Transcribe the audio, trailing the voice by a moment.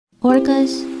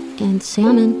Orcas and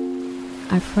salmon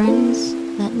are friends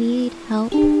that need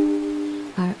help.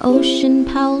 Our ocean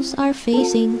pals are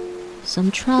facing some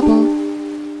trouble.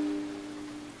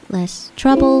 Less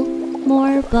trouble,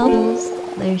 more bubbles.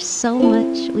 There's so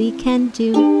much we can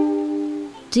do.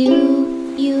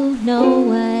 Do you know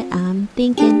what I'm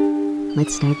thinking?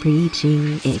 Let's start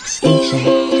preaching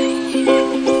extinction.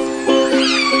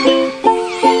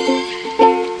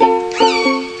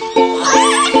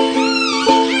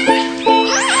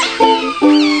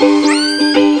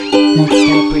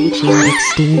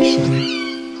 Extinction.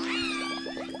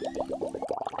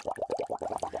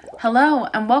 Hello,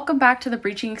 and welcome back to the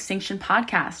Breaching Extinction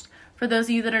podcast. For those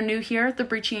of you that are new here, the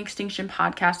Breaching Extinction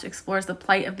podcast explores the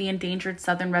plight of the endangered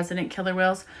southern resident killer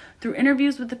whales through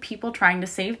interviews with the people trying to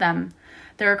save them.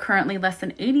 There are currently less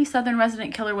than 80 southern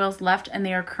resident killer whales left, and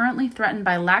they are currently threatened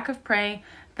by lack of prey,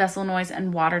 vessel noise,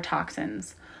 and water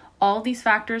toxins. All of these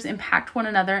factors impact one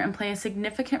another and play a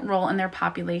significant role in their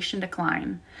population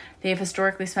decline. They have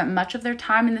historically spent much of their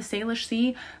time in the Salish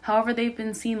Sea, however they've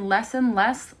been seen less and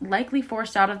less, likely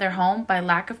forced out of their home by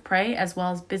lack of prey as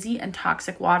well as busy and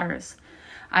toxic waters.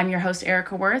 I'm your host,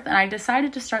 Erica Worth, and I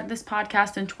decided to start this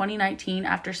podcast in 2019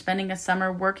 after spending a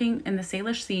summer working in the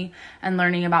Salish Sea and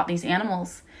learning about these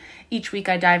animals. Each week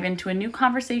I dive into a new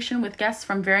conversation with guests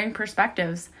from varying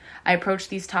perspectives. I approach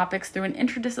these topics through an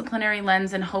interdisciplinary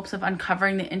lens in hopes of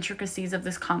uncovering the intricacies of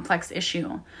this complex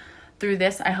issue. Through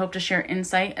this, I hope to share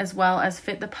insight as well as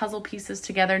fit the puzzle pieces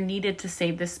together needed to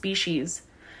save this species.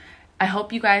 I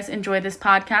hope you guys enjoy this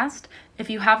podcast. If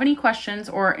you have any questions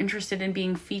or are interested in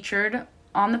being featured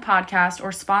on the podcast or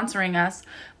sponsoring us,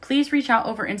 please reach out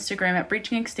over Instagram at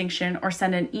Breaching Extinction or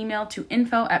send an email to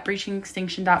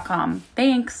info@breachingextinction.com.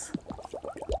 Thanks.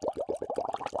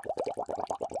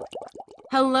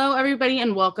 Hello, everybody,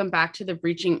 and welcome back to the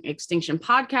Breaching Extinction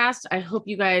podcast. I hope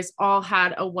you guys all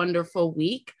had a wonderful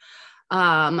week.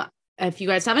 If you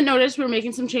guys haven't noticed, we're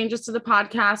making some changes to the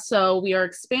podcast. So we are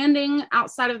expanding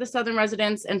outside of the southern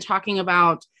residents and talking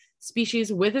about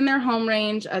species within their home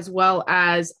range, as well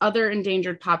as other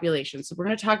endangered populations. So we're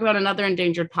going to talk about another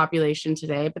endangered population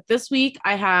today. But this week,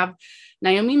 I have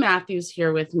Naomi Matthews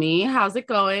here with me. How's it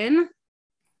going?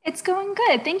 It's going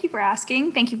good. Thank you for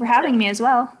asking. Thank you for having me as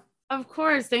well. Of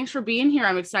course. Thanks for being here.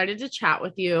 I'm excited to chat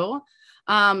with you.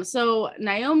 So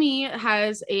Naomi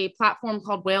has a platform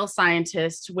called Whale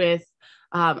Scientist with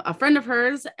a friend of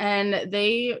hers, and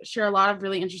they share a lot of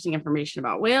really interesting information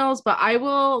about whales, but I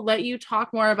will let you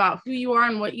talk more about who you are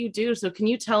and what you do. So can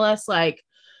you tell us, what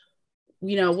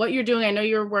you're doing? I know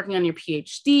you're working on your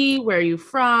PhD. Where are you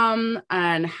from?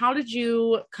 And how did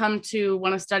you come to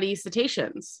want to study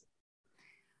cetaceans?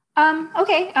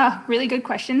 Okay. Really good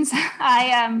questions.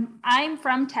 I'm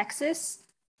from Texas,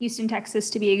 Houston, Texas,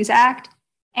 to be exact.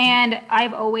 And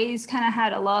I've always kind of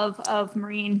had a love of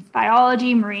marine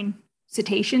biology, marine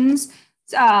cetaceans.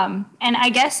 And I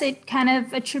guess it kind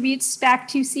of attributes back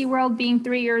to SeaWorld, being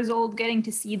 3 years old, getting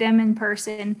to see them in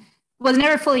person. Was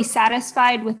never fully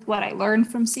satisfied with what I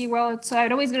learned from SeaWorld. So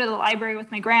I'd always go to the library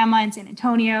with my grandma in San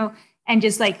Antonio and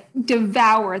just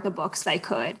devour the books I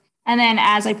could. And then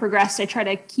as I progressed, I tried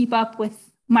to keep up with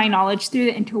my knowledge through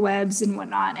the interwebs and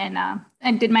whatnot. And I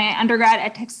did my undergrad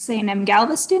at Texas A&M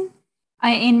Galveston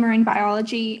in marine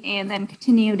biology, and then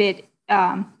continued it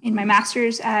in my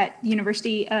master's at the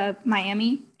University of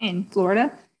Miami in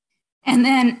Florida. And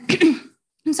then,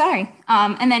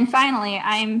 and then finally,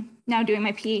 I'm now doing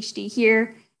my PhD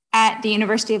here at the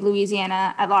University of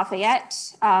Louisiana at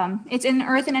Lafayette. It's in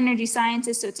earth and energy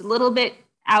sciences, so it's a little bit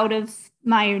out of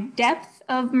my depth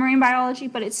of marine biology,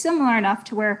 but it's similar enough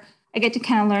to where I get to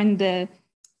kind of learn the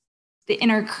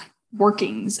inner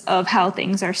workings of how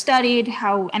things are studied,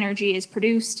 how energy is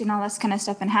produced and all this kind of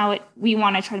stuff, and how we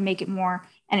want to try to make it more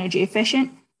energy efficient.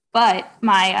 But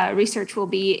my research will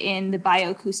be in the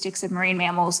bioacoustics of marine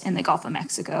mammals in the Gulf of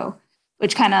Mexico,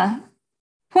 which kind of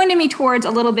pointed me towards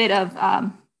a little bit of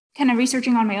kind of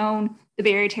researching on my own the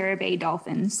Barataria Bay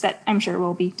dolphins that I'm sure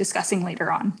we'll be discussing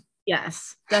later on.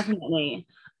 Yes, definitely.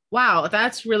 Wow,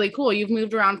 that's really cool. You've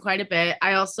moved around quite a bit.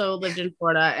 I also lived in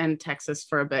Florida and Texas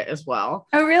for a bit as well.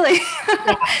 Oh, really?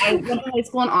 Yeah, I went to high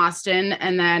school in Austin,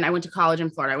 and then I went to college in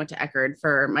Florida. I went to Eckerd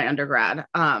for my undergrad.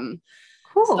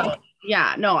 Cool. So,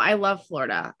 yeah, no, I love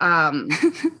Florida and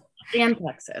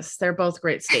Texas. They're both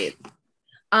great states.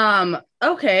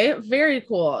 Okay, very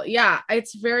cool. Yeah,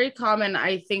 it's very common.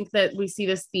 I think that we see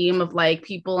this theme of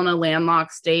people in a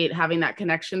landlocked state having that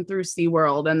connection through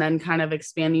SeaWorld and then kind of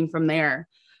expanding from there.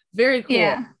 Very cool.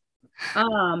 Yeah.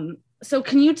 So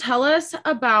can you tell us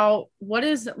about what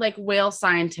is like Whale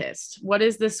Scientist? What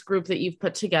is this group that you've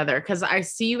put together? Because I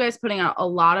see you guys putting out a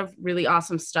lot of really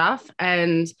awesome stuff.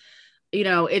 And,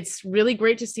 it's really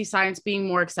great to see science being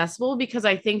more accessible because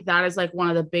I think that is like one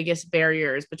of the biggest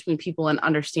barriers between people and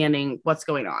understanding what's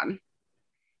going on.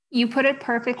 You put it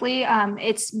perfectly.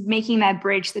 It's making that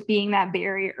bridge, that being that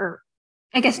barrier, or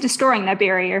I guess destroying that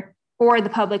barrier for the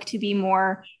public to be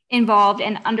more involved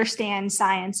and understand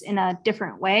science in a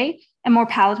different way, a more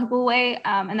palatable way.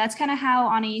 And that's kind of how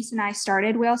Anais and I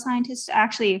started Whale Scientists.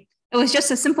 Actually, it was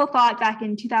just a simple thought back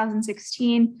in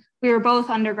 2016. We were both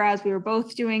undergrads. We were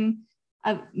both doing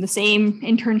the same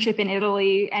internship in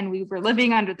Italy, and we were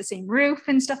living under the same roof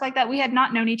and stuff like that. We had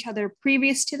not known each other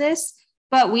previous to this,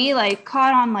 but we like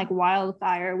caught on like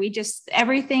wildfire. We just,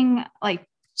 everything like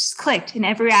just clicked in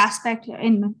every aspect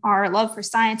in our love for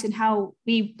science and how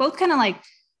we both kind of like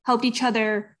helped each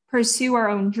other pursue our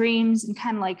own dreams and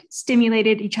kind of like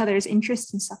stimulated each other's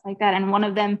interests and stuff like that. And one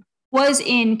of them was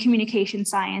in communication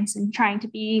science and trying to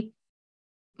be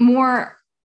more,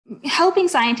 helping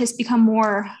scientists become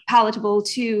more palatable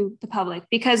to the public,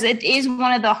 because it is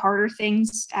one of the harder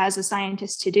things as a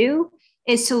scientist to do,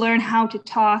 is to learn how to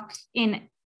talk in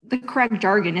the correct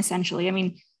jargon, essentially. I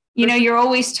mean, you're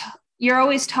always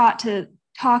taught to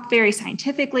talk very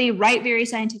scientifically, write very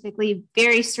scientifically,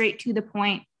 very straight to the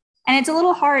point. And it's a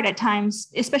little hard at times,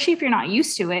 especially if you're not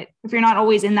used to it, if you're not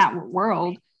always in that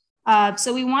world.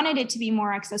 So we wanted it to be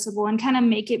more accessible and kind of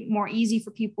make it more easy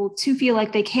for people to feel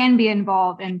like they can be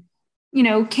involved and,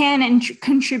 can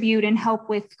contribute and help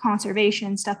with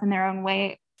conservation stuff in their own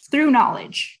way through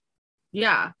knowledge.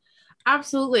 Yeah,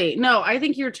 absolutely. No, I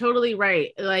think you're totally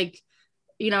right. Like,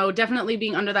 definitely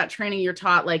being under that training, you're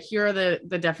taught like, here are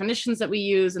the definitions that we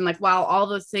use. And like, while all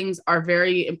those things are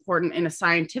very important in a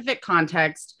scientific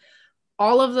context,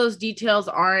 all of those details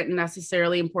aren't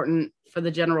necessarily important for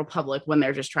the general public when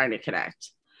they're just trying to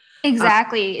connect.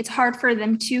 Exactly. It's hard for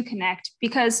them to connect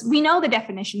because we know the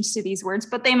definitions to these words,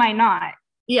 but they might not.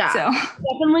 Yeah. So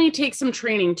definitely take some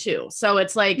training too. So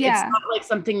it's like, It's not like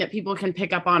something that people can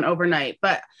pick up on overnight,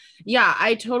 but yeah,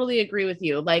 I totally agree with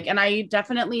you. Like, and I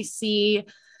definitely see,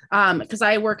 because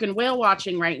I work in whale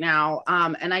watching right now.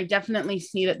 And I definitely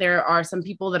see that there are some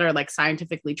people that are like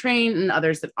scientifically trained and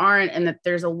others that aren't, and that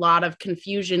there's a lot of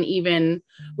confusion even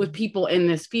with people in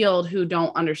this field who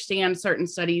don't understand certain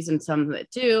studies and some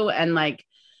that do. And like,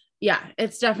 yeah,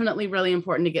 it's definitely really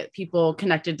important to get people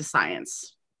connected to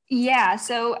science. Yeah.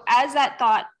 So as that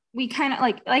thought, we kind of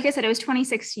like I said, it was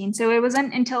 2016. So it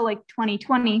wasn't until like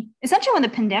 2020, essentially when the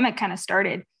pandemic kind of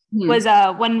started, was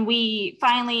when we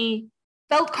finally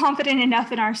felt confident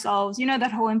enough in ourselves,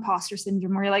 that whole imposter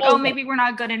syndrome where you're like, oh, maybe we're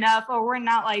not good enough, or we're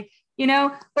not like,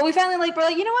 but we finally we're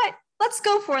like, you know what, let's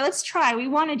go for it. Let's try. We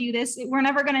want to do this. We're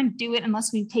never going to do it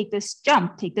unless we take this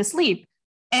jump, take this leap.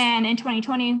 And in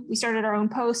 2020, we started our own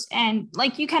post. And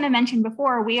like you kind of mentioned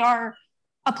before, we are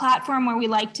a platform where we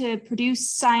like to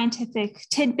produce scientific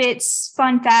tidbits,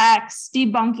 fun facts,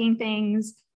 debunking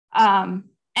things,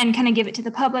 and kind of give it to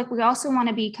the public. We also want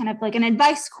to be kind of like an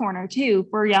advice corner too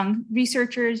for young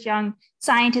researchers, young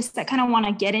scientists that kind of want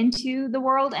to get into the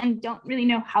world and don't really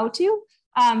know how to,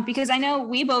 because I know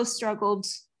we both struggled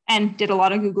and did a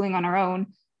lot of Googling on our own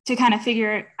to kind of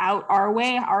figure out our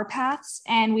way, our paths.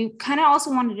 And we kind of also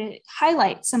wanted to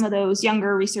highlight some of those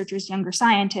younger researchers, younger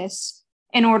scientists,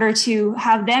 in order to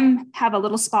have them have a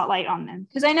little spotlight on them.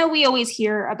 Because I know we always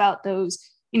hear about those,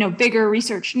 bigger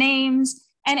research names,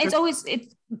 and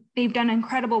they've done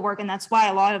incredible work. And that's why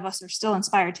a lot of us are still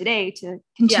inspired today to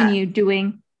continue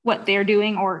doing what they're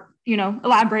doing or,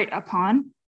 elaborate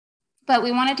upon. But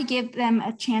we wanted to give them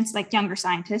a chance, like younger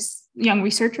scientists, young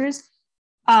researchers,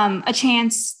 a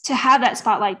chance to have that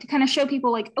spotlight to kind of show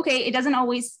people like, okay, it doesn't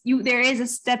always, there is a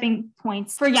stepping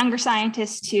points for younger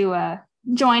scientists to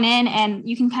join in, and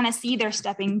you can kind of see their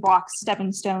stepping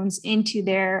stones into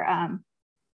their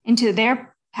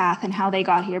path and how they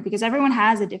got here, because everyone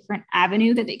has a different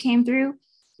avenue that they came through.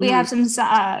 We have some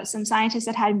scientists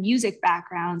that had music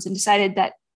backgrounds and decided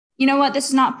that, this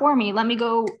is not for me. Let me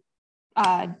go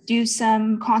do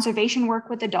some conservation work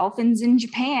with the dolphins in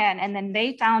Japan. And then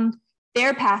they found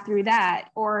their path through that.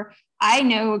 Or I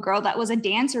know a girl that was a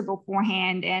dancer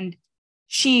beforehand, and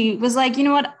she was like, you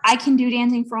know what, I can do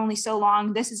dancing for only so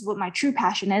long. This is what my true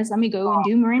passion is. Let me go and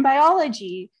do marine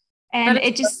biology. And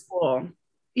it just, cool.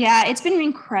 Yeah, it's been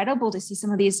incredible to see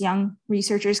some of these young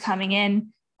researchers coming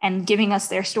in and giving us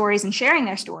their stories and sharing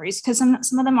their stories, because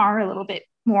some of them are a little bit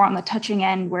more on the touching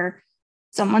end, where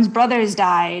someone's brothers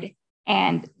died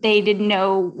and they didn't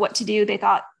know what to do. They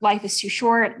thought life is too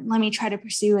short. Let me try to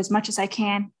pursue as much as I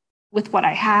can with what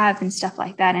I have and stuff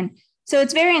like that. And So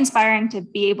it's very inspiring to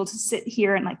be able to sit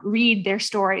here and like read their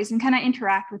stories and kind of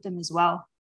interact with them as well.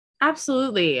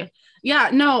 Absolutely. Yeah,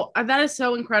 no, that is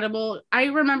so incredible. I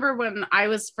remember when I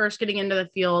was first getting into the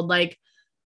field, like,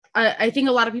 I think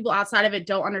a lot of people outside of it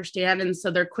don't understand. And so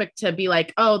they're quick to be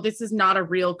like, oh, this is not a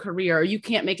real career. You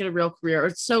can't make it a real career.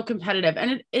 It's so competitive.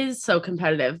 And it is so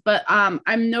competitive. But I'm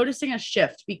noticing a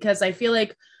shift because I feel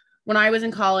like when I was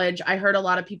in college, I heard a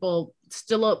lot of people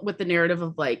still with the narrative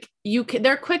of like,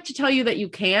 they're quick to tell you that you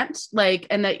can't, like,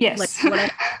 and that yes.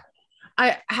 like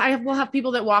I will have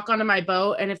people that walk onto my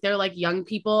boat, and if they're like young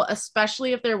people,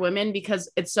 especially if they're women,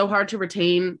 because it's so hard to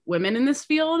retain women in this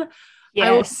field. Yes.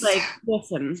 I was like,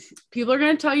 listen, people are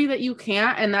going to tell you that you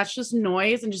can't, and that's just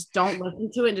noise, and just don't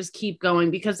listen to it and just keep going,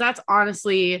 because that's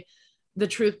honestly the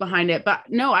truth behind it. But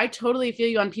no, I totally feel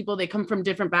you on people. They come from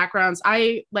different backgrounds.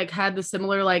 I like had the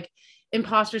similar like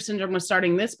imposter syndrome with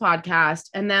starting this podcast.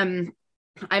 And then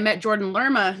I met Jordan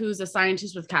Lerma, who's a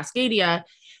scientist with Cascadia,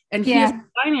 and he has a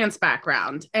finance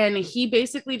background, and he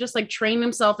basically just like trained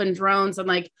himself in drones and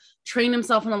like trained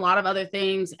himself in a lot of other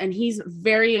things. And he's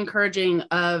very encouraging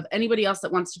of anybody else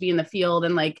that wants to be in the field.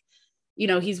 And like, you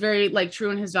know, he's very like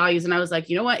true in his values. And I was like,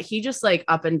 you know what? He just like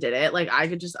up and did it. Like I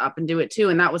could just up and do it too.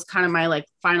 And that was kind of my like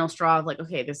final straw of like,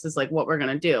 okay, this is like what we're going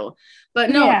to do.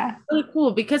 But no, it's really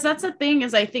cool, because that's the thing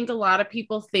is I think a lot of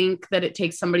people think that it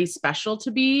takes somebody special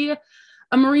to be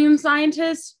a marine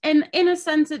scientist. And in a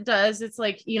sense it does. It's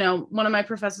like, you know, one of my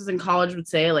professors in college would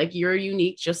say like, you're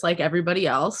unique, just like everybody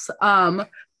else.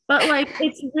 But like,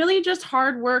 it's really just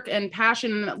hard work and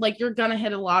passion. Like you're going to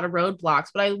hit a lot of roadblocks,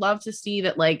 but I love to see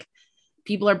that like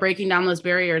people are breaking down those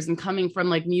barriers and coming from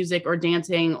like music or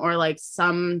dancing or like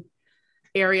some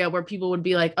area where people would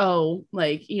be like, oh,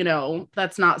 like, you know,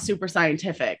 that's not super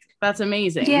scientific. That's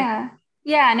amazing.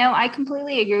 Yeah, no, I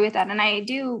completely agree with that. And I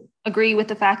do agree with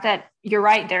the fact that you're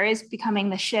right. There is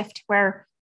becoming the shift where,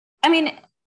 I mean,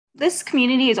 this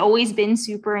community has always been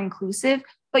super inclusive,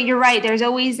 but you're right. There's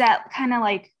always that kind of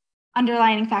like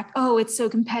underlining fact. Oh, it's so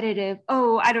competitive.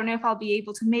 Oh, I don't know if I'll be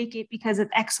able to make it because of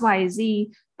X, Y,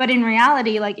 Z. But in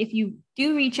reality, like if you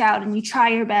do reach out and you try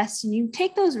your best and you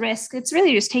take those risks, it's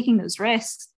really just taking those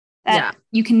risks that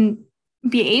you can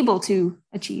be able to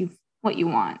achieve what you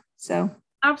want. So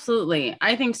absolutely.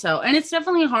 I think so. And it's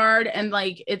definitely hard. And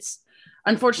like, it's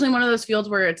unfortunately one of those fields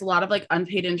where it's a lot of like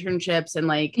unpaid internships and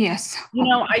like, yes, you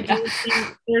know, I do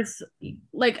think there's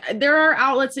like, there are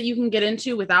outlets that you can get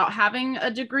into without having a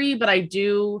degree, but I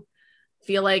do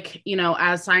feel like, you know,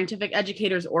 as scientific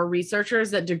educators or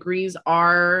researchers, that degrees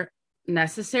are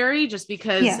necessary, just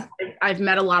because I've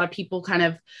met a lot of people kind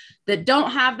of that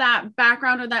don't have that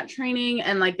background or that training,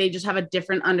 and like they just have a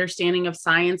different understanding of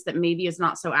science that maybe is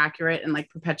not so accurate and like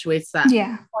perpetuates that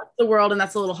the world, and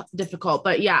that's a little difficult.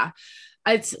 But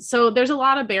it's so there's a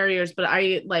lot of barriers, but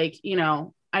I like, you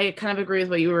know, I kind of agree with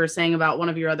what you were saying about one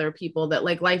of your other people, that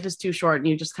like life is too short and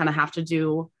you just kind of have to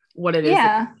do what it is.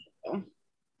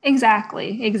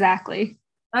 Exactly.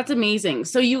 That's amazing.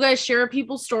 So you guys share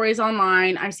people's stories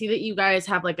online. I see that you guys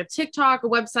have like a TikTok, a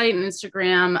website, and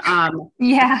Instagram.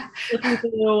 Looking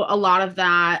through a lot of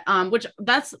that, which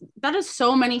that is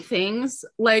so many things.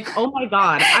 Like, oh my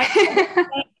God.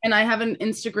 And I have an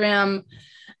Instagram,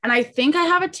 and I think I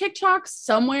have a TikTok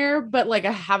somewhere, but like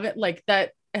I haven't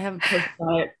posted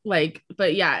on it. Like,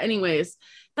 but yeah, anyways,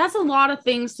 that's a lot of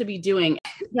things to be doing.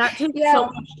 That takes so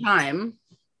much time.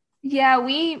 Yeah,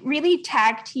 we really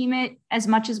tag team it as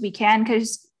much as we can,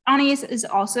 because Ani is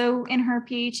also in her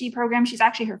PhD program. She's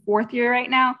actually her 4th year right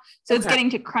now. So it's getting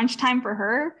to crunch time for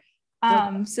her.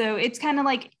 So it's kind of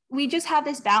like, we just have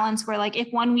this balance where like, if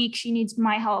one week she needs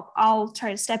my help, I'll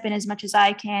try to step in as much as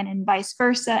I can, and vice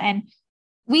versa. And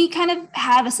we kind of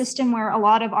have a system where a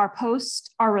lot of our posts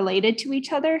are related to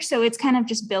each other. So it's kind of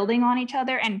just building on each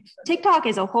other. And TikTok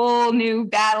is a whole new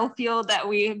battlefield that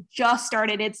we just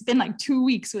started. It's been like 2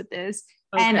 weeks with this.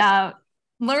 And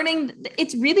learning,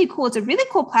 it's really cool. It's a really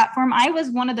cool platform. I was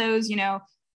one of those, you know,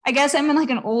 I guess I'm in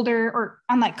like an older, or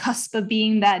on like cusp of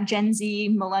being that Gen Z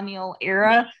millennial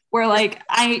era where like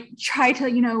I try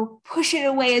to, you know, push it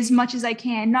away as much as I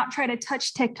can, not try to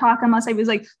touch TikTok unless I was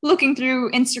like looking through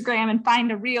Instagram and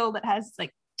find a reel that has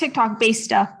like TikTok based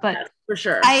stuff. But for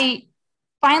sure, I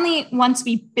finally, once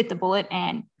we bit the bullet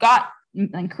and got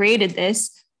and created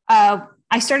this,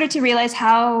 I started to realize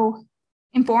how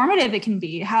informative it can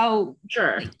be, how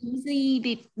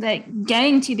easy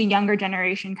getting to the younger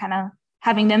generation, kind of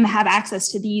having them have access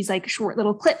to these like short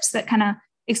little clips that kind of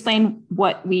explain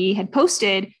what we had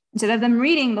posted instead of them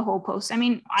reading the whole post. I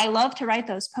mean, I love to write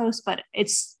those posts, but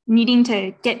it's needing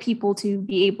to get people to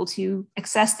be able to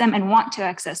access them and want to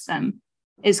access them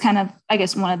is kind of, I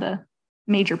guess, one of the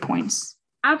major points.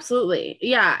 Absolutely.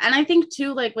 Yeah. And I think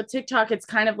too, like with TikTok, it's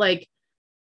kind of like,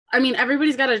 I mean,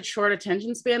 everybody's got a short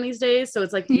attention span these days. So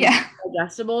it's like easy Yeah.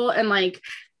 digestible. And like,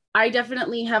 I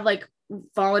definitely have like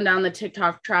fallen down the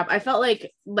TikTok trap. I felt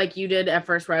like you did at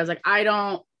first, where I was like,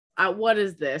 what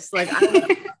is this? Like,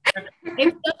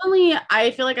 it's definitely,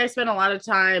 I feel like I spend a lot of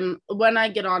time when I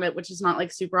get on it, which is not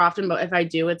like super often, but if I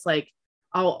do, it's like,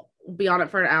 I'll be on it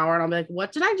for an hour and I'll be like,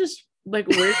 what did I just, like,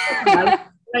 where's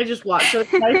I just watch? So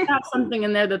it's nice to have something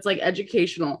in there that's like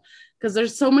educational, because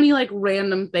there's so many like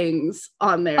random things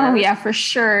on there. Oh yeah, for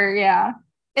sure. Yeah.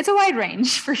 It's a wide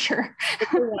range for sure.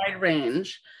 It's a wide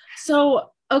range.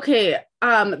 So, okay,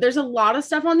 there's a lot of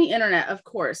stuff on the internet, of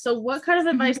course. So what kind of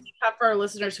advice do you have for our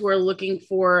listeners who are looking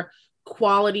for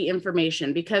quality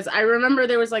information? Because I remember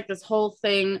there was like this whole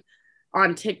thing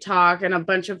on TikTok, and a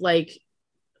bunch of like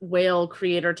whale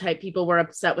creator type people were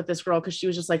upset with this girl because she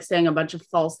was just like saying a bunch of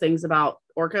false things about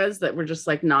orcas that were just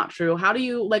like not true. How do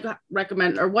you like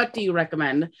recommend, or what do you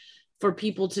recommend for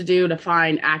people to do to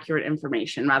find accurate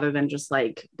information rather than just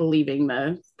like believing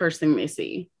the first thing they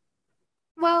see?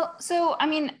 Well, so I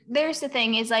mean, there's the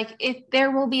thing is like if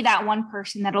there will be that one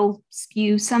person that'll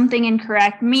spew something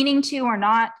incorrect, meaning to or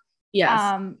not.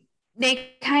 Yes.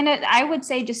 They kind of, I would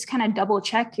say, just kind of double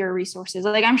check your resources.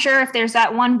 Like I'm sure if there's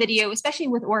that one video, especially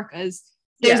with orcas,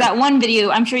 there's that one video,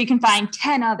 I'm sure you can find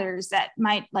 10 others that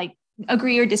might like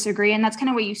agree or disagree. And that's kind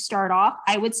of where you start off,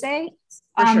 I would say.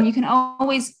 Sure. You can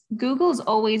always, Google's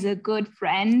always a good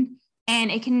friend, and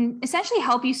it can essentially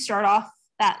help you start off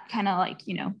that kind of like,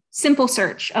 simple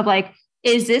search of like,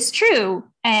 is this true?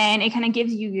 And it kind of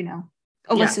gives you,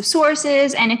 a list of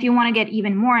sources. And if you want to get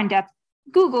even more in depth,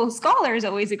 Google Scholar is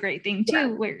always a great thing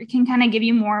too, where it can kind of give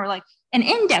you more like an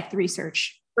in-depth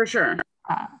research. For sure.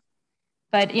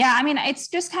 But yeah, I mean, it's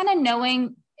just kind of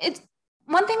knowing. It's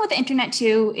one thing with the internet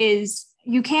too is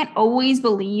you can't always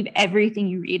believe everything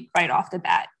you read right off the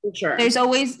bat. For sure. There's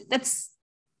always, that's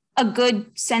a good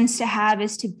sense to have,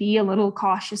 is to be a little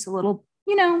cautious, a little,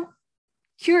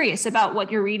 curious about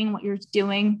what you're reading, what you're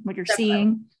doing, what you're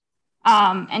seeing,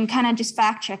 and kind of just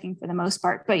fact checking for the most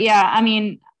part. But yeah, I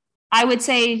mean, I would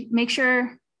say make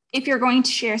sure if you're going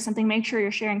to share something, make sure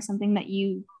you're sharing something that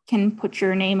you can put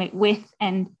your name with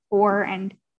and for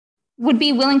and would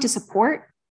be willing to support,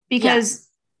 because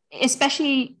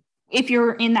especially if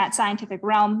you're in that scientific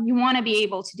realm, you want to be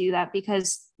able to do that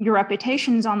because your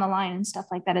reputation's on the line and stuff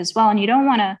like that as well. And you don't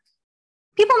want to,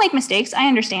 people make mistakes. I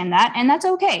understand that. And that's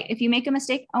okay. If you make a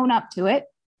mistake, own up to it.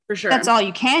 For sure. That's all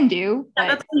you can do. Yeah,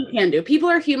 that's all you can do. People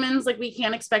are humans. Like we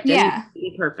can't expect anything to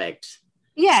be perfect.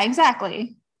 Yeah,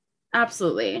 exactly.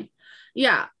 Absolutely.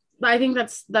 Yeah. I think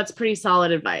that's pretty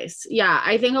solid advice. Yeah.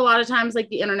 I think a lot of times like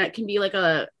the internet can be like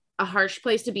a harsh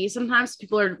place to be. Sometimes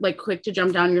people are like quick to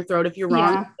jump down your throat if you're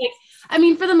wrong. Like, I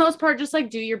mean, for the most part, just like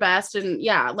do your best. And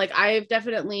yeah, like I've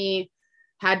definitely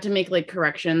had to make like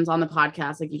corrections on the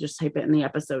podcast. Like you just type it in the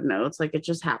episode notes. Like it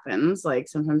just happens. Like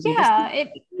sometimes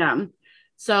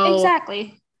so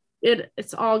exactly.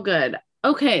 It's all good.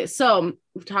 Okay. So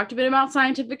we've talked a bit about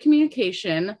scientific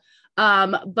communication,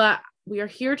 but we are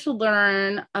here to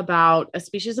learn about a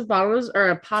species of bottlenose, or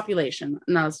a population,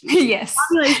 not a species, yes,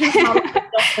 population of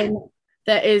bottlenose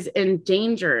that is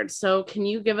endangered. So can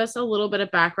you give us a little bit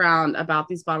of background about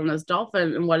these bottlenose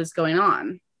dolphin and what is going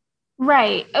on?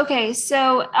 Right. Okay.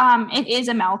 So it is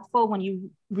a mouthful when you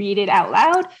read it out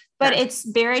loud, but it's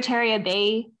Barataria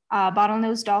Bay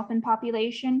bottlenose dolphin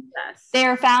population. Yes.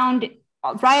 They're found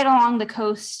right along the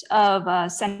coast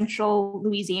of central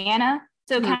Louisiana.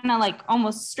 So kind of like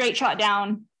almost straight shot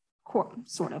down,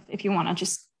 sort of, if you want to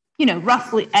just,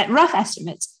 roughly at rough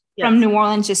estimates from New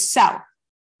Orleans, just south,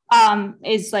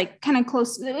 is like kind of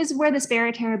close, is where this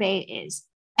Barataria Bay is.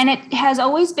 And it has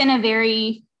always been a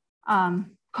very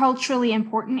culturally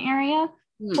important area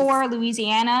for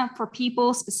Louisiana, for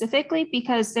people specifically,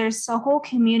 because there's a whole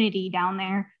community down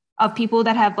there of people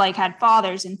that have like had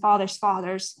fathers and fathers'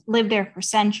 fathers lived there for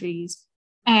centuries.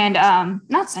 And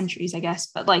not centuries, I guess,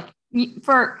 but like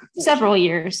for several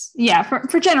years. Yeah,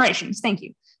 for generations. Thank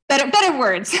you. Better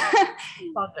words.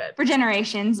 For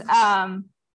generations.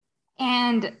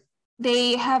 And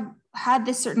they have had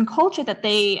this certain culture that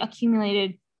they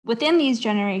accumulated within these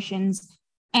generations.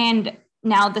 And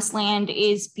now this land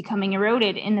is becoming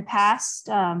eroded. In the past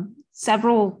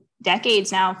several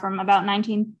decades now, from about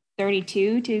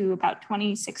 1932 to about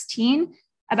 2016,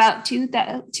 about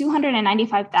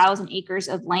 295,000 acres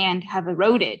of land have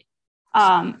eroded.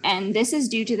 And this is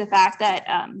due to the fact that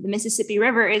the Mississippi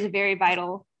River is a very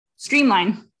vital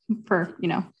streamline, for,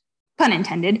 pun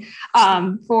intended,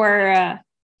 for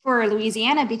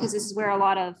Louisiana, because this is where a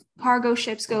lot of cargo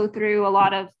ships go through, a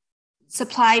lot of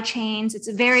supply chains. It's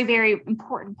a very, very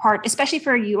important part, especially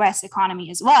for a U.S. economy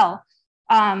as well.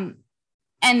 And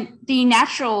the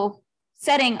natural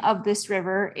setting of this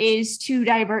river is to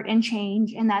divert and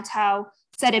change. And that's how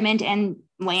sediment and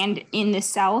land in the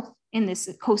south, in this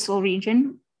coastal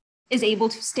region, is able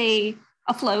to stay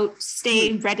afloat,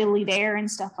 stay readily there and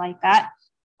stuff like that.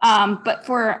 But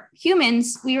for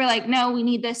humans, we were like, no, we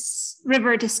need this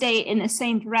river to stay in the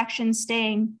same direction,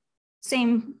 staying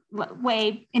same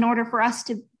way in order for us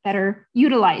to better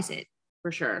utilize it.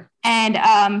 For sure.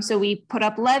 And so we put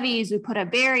up levees, we put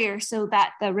up barriers so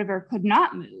that the river could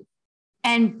not move.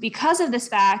 And because of this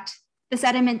fact, the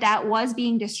sediment that was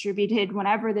being distributed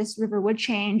whenever this river would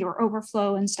change or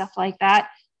overflow and stuff like that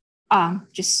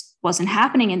just wasn't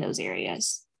happening in those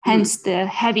areas. Hence the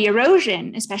heavy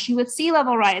erosion, especially with sea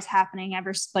level rise happening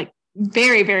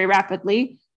very, very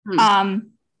rapidly.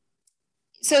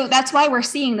 So that's why we're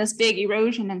seeing this big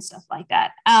erosion and stuff like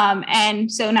that.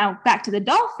 And so now back to the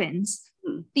dolphins.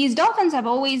 These dolphins have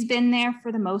always been there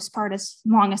for the most part, as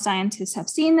long as scientists have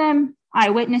seen them,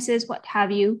 eyewitnesses, what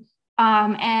have you.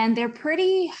 And they're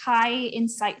pretty high in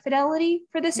site fidelity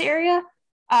for this area,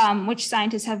 which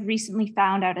scientists have recently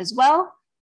found out as well.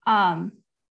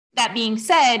 That being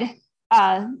said,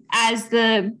 as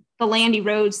the land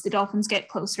erodes, the dolphins get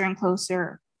closer and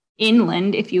closer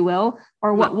inland, if you will,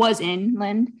 or what was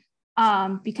inland,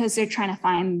 because they're trying to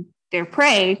find their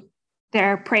prey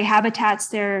habitats,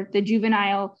 the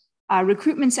juvenile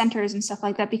recruitment centers and stuff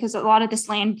like that, because a lot of this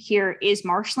land here is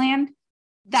marshland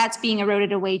that's being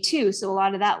eroded away too. So a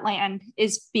lot of that land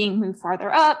is being moved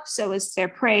farther up. So is their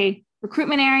prey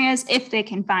recruitment areas, if they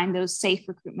can find those safe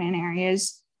recruitment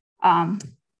areas.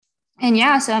 And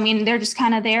yeah, so I mean, they're just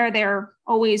kind of there. They're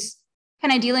always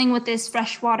kind of dealing with this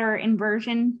freshwater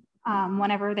inversion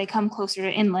whenever they come closer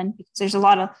to inland, because there's a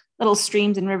lot of little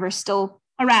streams and rivers still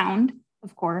around,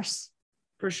 of course.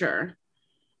 For sure.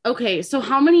 Okay, so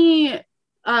how many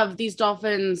of these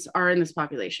dolphins are in this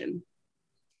population?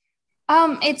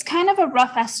 It's kind of a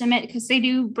rough estimate because they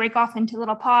do break off into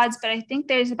little pods, but I think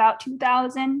there's about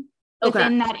 2,000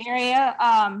 within that area.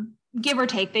 Give or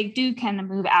take, they do kind of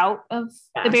move out of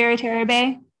the Barataria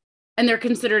Bay. And they're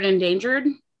considered endangered?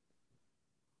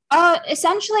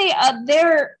 Essentially,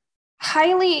 they're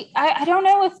highly, I don't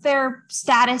know if their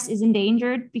status is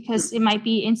endangered because it might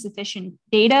be insufficient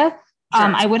data.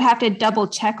 Sure. I would have to double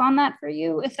check on that for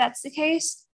you if that's the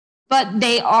case, but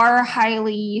they are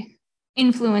highly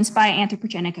influenced by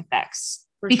anthropogenic effects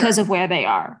because of where they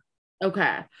are.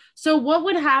 Okay. So what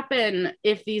would happen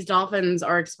if these dolphins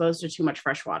are exposed to too much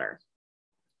fresh water?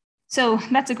 So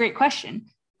that's a great question.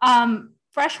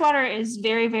 Freshwater is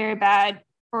very, very bad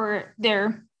for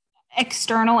their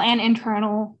external and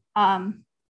internal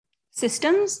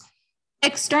systems.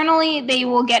 Externally, they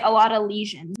will get a lot of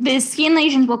lesions. The skin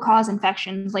lesions will cause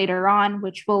infections later on,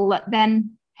 which will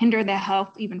then hinder their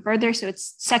health even further. So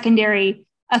it's secondary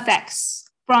effects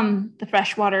from the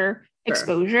freshwater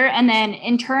exposure. And then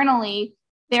internally,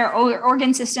 their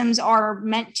organ systems are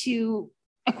meant to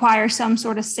acquire some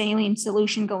sort of saline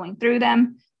solution going through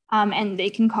them. And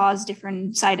they can cause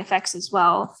different side effects as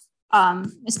well,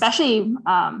 especially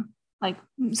like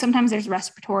sometimes there's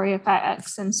respiratory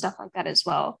effects and stuff like that as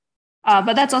well.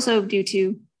 But that's also due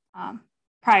to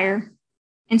prior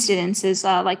incidences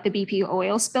like the BP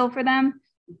oil spill for them.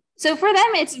 So for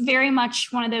them, it's very much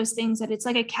one of those things that it's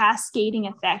like a cascading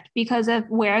effect because of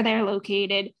where they're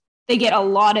located. They get a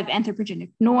lot of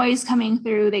anthropogenic noise coming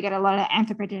through. They get a lot of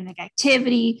anthropogenic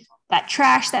activity, that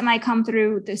trash that might come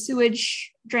through, the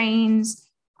sewage drains.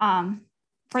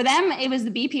 For them, it was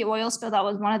the BP oil spill that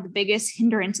was one of the biggest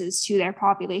hindrances to their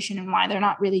population and why they're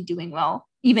not really doing well,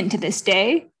 even to this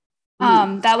day.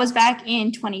 That was back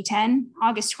in 2010,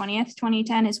 August 20th,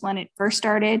 2010 is when it first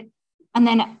started. And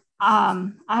then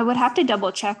I would have to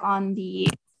double check on the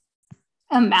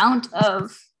amount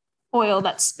of oil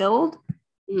that spilled.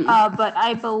 But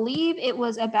I believe it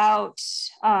was about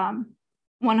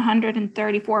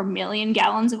 134 million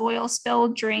gallons of oil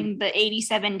spilled during the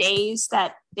 87 days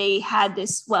that they had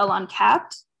this well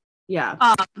uncapped.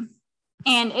 Yeah.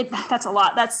 And that's a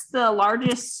lot. That's the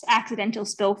largest accidental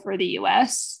spill for the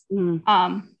US in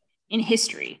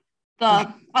history.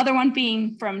 The other one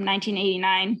being from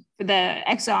 1989 for the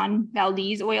Exxon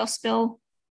Valdez oil spill,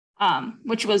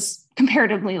 which was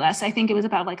comparatively less. I think it was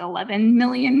about like 11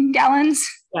 million gallons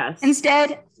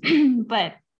instead.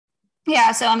 But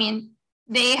yeah, so I mean,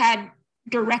 they had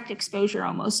direct exposure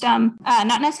almost.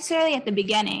 Not necessarily at the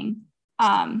beginning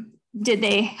did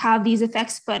they have these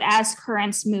effects, but as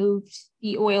currents moved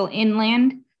the oil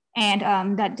inland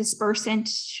and that dispersant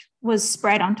was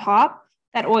spread on top,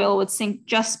 that oil would sink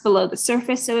just below the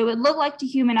surface. So it would look like to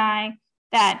human eye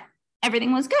that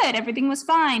everything was good, everything was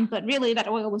fine, but really that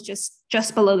oil was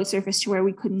just below the surface to where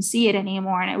we couldn't see it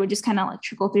anymore. And it would just kind of like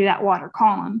trickle through that water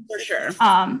column. For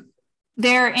sure.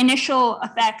 Their initial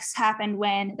effects happened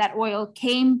when that oil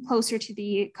came closer to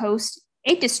the coast.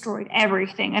 It destroyed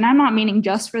everything. And I'm not meaning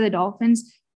just for the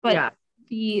dolphins, but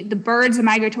the birds, the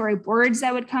migratory birds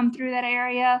that would come through that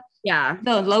area. Yeah.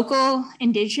 The local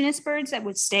indigenous birds that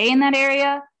would stay in that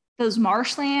area, those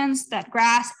marshlands, that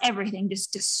grass, everything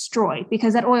just destroyed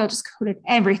because that oil just coated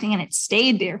everything and it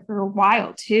stayed there for a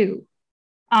while too.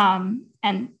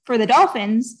 And for the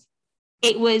dolphins,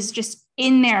 it was just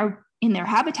in their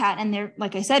habitat, and they're,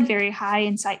 like I said, very high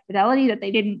in sight fidelity that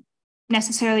they didn't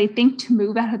necessarily think to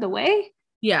move out of the way.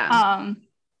 Yeah.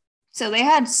 So they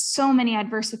had so many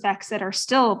adverse effects that are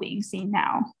still being seen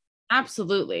now.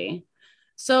 Absolutely.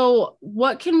 So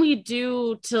what can we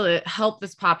do to help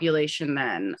this population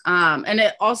then? And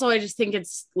it also, I just think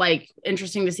it's like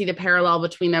interesting to see the parallel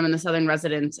between them and the Southern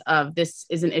residents of this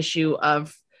is an issue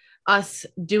of us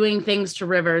doing things to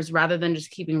rivers rather than just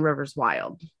keeping rivers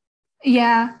wild.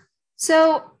 Yeah.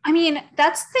 So, I mean,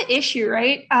 that's the issue,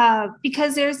 right?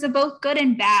 Because there's the both good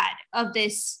and bad of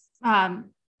this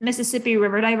Mississippi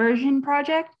River Diversion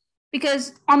Project.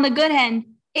 Because on the good end,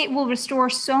 it will restore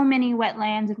so many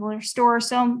wetlands. It will restore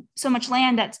so much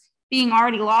land that's being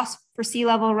already lost for sea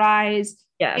level rise.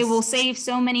 Yes. It will save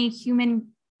so many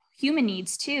human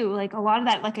needs too. Like a lot of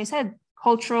that, like I said,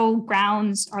 cultural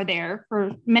grounds are there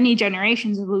for many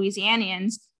generations of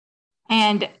Louisianians.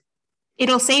 And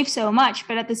it'll save so much,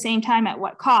 but at the same time, at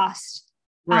what cost?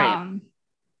 Right.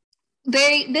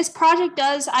 This project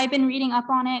does, I've been reading up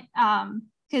on it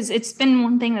because it's been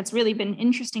one thing that's really been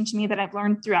interesting to me that I've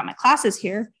learned throughout my classes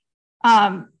here,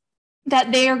 that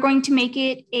they are going to make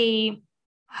it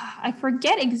I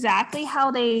forget exactly how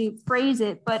they phrase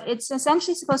it, but it's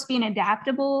essentially supposed to be an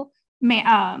adaptable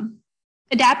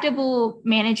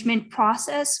management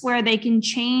process where they can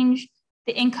change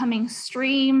the incoming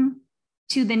stream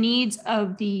to the needs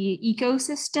of the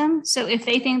ecosystem. So if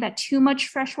they think that too much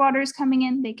fresh water is coming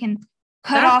in, they can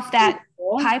cut off that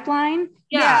pipeline.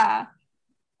 Yeah.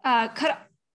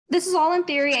 This is all in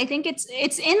theory. I think it's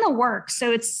in the works.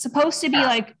 So it's supposed to be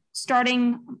like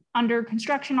starting under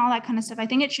construction, all that kind of stuff. I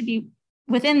think it should be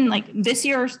within like this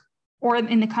year or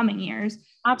in the coming years.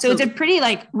 Absolutely. So it's a pretty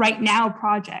like right now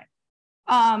project.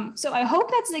 So I hope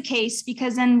that's the case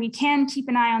because then we can keep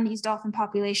an eye on these dolphin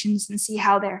populations and see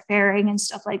how they're faring and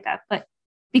stuff like that. But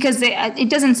because it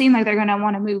doesn't seem like they're going to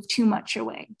want to move too much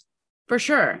away. For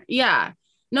sure. Yeah.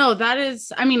 No, that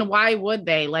is, I mean, why would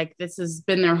they? Like, this has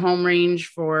been their home range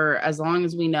for as long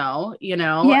as we know, you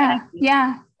know? Yeah.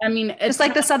 Yeah. I mean, it's just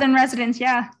like the Southern residents.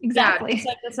 Yeah, exactly. Yeah, it's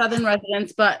like the Southern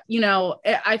residents, but you know,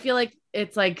 I feel like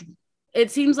it's like, it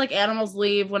seems like animals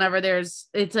leave whenever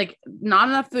it's like not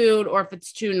enough food or if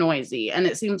it's too noisy. And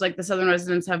it seems like the Southern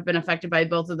residents have been affected by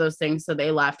both of those things. So they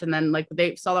left. And then like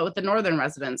they saw that with the Northern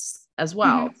residents as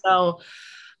well. Mm-hmm. So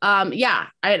yeah,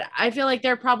 I feel like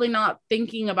they're probably not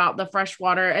thinking about the fresh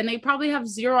water and they probably have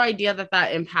zero idea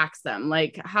that impacts them.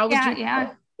 Like how would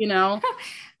you know,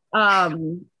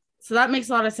 so that makes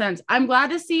a lot of sense. I'm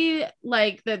glad to see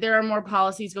like that there are more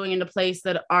policies going into place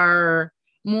that are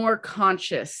more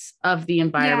conscious of the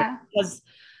environment because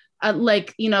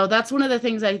like, you know, that's one of the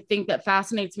things I think that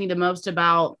fascinates me the most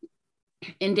about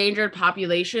endangered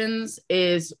populations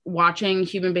is watching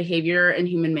human behavior and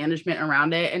human management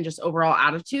around it and just overall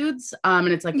attitudes. And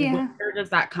it's like, where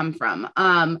does that come from?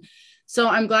 So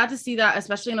I'm glad to see that,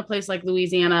 especially in a place like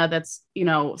Louisiana, that's, you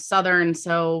know, Southern.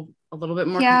 So a little bit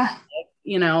more,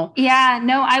 you know? Yeah,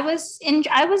 no, I was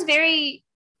very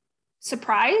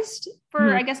surprised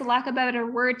for, I guess, a lack of a better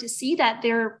word, to see that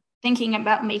they're thinking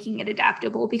about making it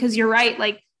adaptable, because you're right.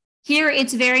 Like here,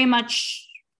 it's very much,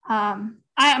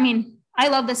 I mean, I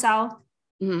love the South,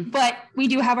 but we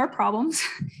do have our problems.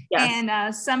 Yes.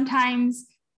 And sometimes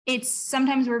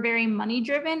we're very money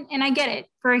driven, and I get it.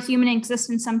 For a human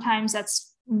existence, sometimes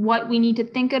that's what we need to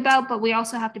think about, but we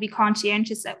also have to be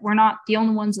conscientious that we're not the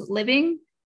only ones living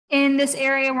in this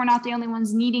area. We're not the only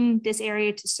ones needing this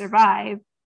area to survive.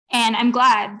 And I'm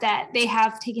glad that they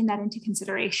have taken that into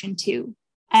consideration too.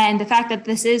 And the fact that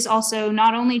this is also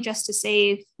not only just to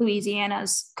save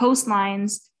Louisiana's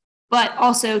coastlines, but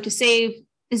also to save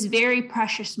this very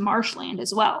precious marshland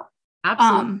as well.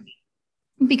 Absolutely.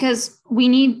 Because we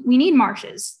need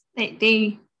marshes.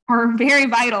 They are very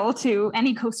vital to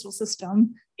any coastal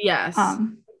system. Yes.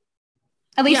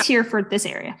 At least here for this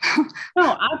area.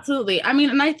 No, absolutely. I mean,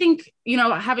 and I think, you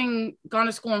know, having gone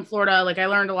to school in Florida, like I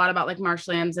learned a lot about like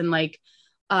marshlands and like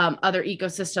other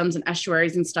ecosystems and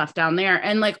estuaries and stuff down there.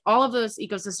 And like all of those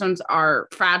ecosystems are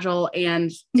fragile and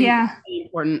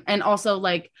important. And also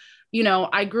like, you know,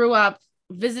 I grew up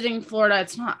visiting Florida.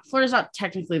 Florida's not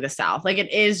technically the South. Like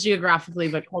it is geographically,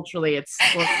 but culturally it's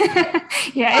Florida.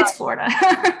 It's Florida.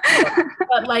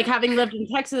 But like having lived in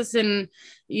Texas and,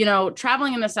 you know,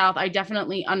 traveling in the South, I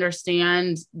definitely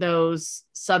understand those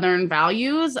Southern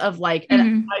values of like,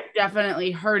 and I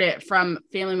definitely heard it from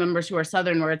family members who are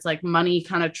Southern, where it's like money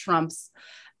kind of trumps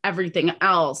everything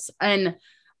else. And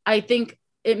I think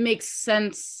it makes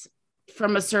sense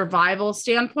from a survival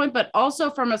standpoint, but also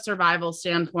from a survival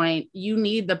standpoint, you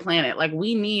need the planet. Like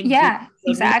we need,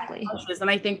 exactly. And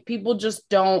I think people just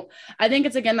don't, I think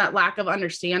it's again, that lack of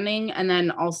understanding. And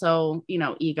then also, you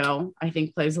know, ego, I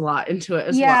think plays a lot into it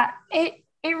as well. Yeah,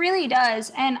 it really does.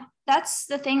 And that's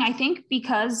the thing, I think,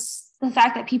 because the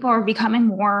fact that people are becoming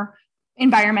more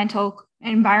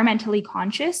environmentally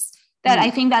conscious, that I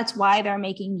think that's why they're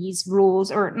making these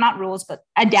rules, or not rules, but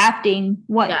adapting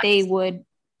what they would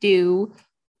do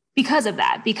because of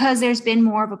that, because there's been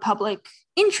more of a public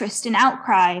interest and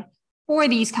outcry for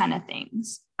these kind of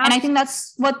things. And I think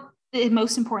that's what the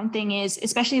most important thing is,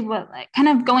 especially what, like, kind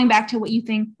of going back to what you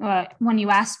think when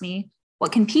you asked me,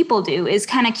 what can people do, is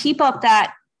kind of keep up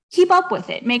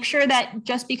with it. Make sure that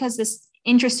just because this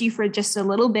interests you for just a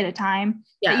little bit of time,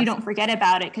 that you don't forget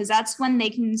about it, because that's when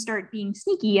they can start being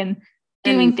sneaky and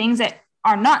doing things that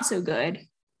are not so good.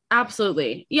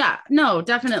 Absolutely. Yeah, no,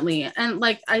 definitely. And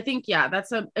like, I think,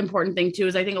 that's an important thing too,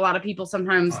 is I think a lot of people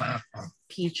sometimes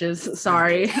Peaches,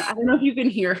 sorry. I don't know if you can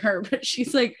hear her, but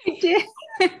she's like, she's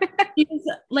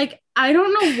like, I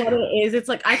don't know what it is. It's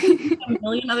like, I can do a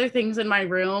million other things in my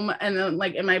room. And then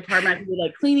like in my apartment, I can be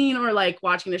like cleaning or like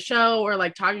watching the show or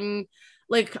like talking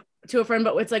like to a friend.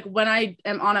 But it's like when I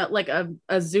am on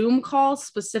a Zoom call,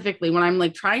 specifically when I'm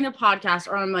like trying to podcast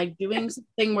or I'm like doing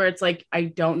something where it's like, I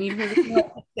don't need her to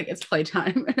like it's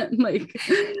playtime. And like,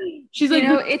 she's like,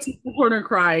 it's in the corner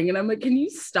crying. And I'm like, can you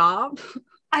stop?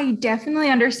 I definitely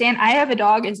understand. I have a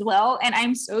dog as well. And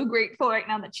I'm so grateful right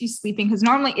now that she's sleeping, because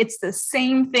normally it's the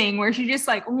same thing where she just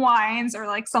like whines or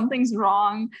like something's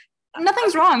wrong.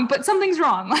 Nothing's wrong, but something's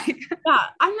wrong. Like,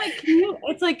 I'm like,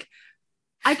 it's like,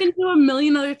 I can do a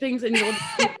million other things and you'll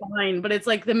be fine. But it's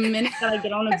like the minute that I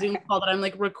get on a Zoom call that I'm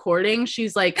like recording,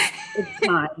 she's like, it's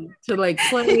time to like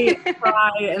play,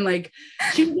 cry. And like,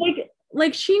 she's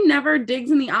like she never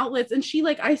digs in the outlets. And she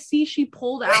like, I see she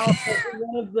pulled out like,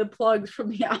 one of the plugs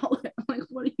from the outlet. I'm like,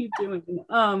 what are you doing?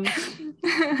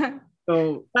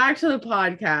 So back to the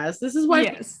podcast. This is why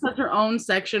she has her own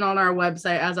section on our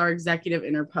website as our executive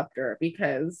interrupter,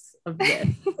 because of this.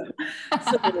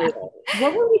 So,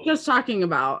 what were we just talking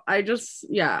about?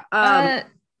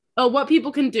 What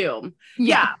people can do.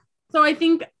 So I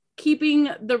think keeping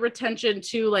the retention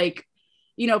to like,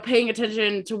 you know, paying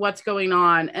attention to what's going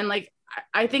on. And like,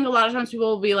 I think a lot of times people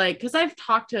will be like, because I've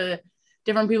talked to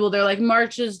different people, they're like,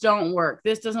 marches don't work.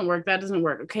 This doesn't work. That doesn't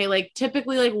work. Okay. Like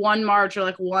typically like one march or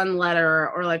like one letter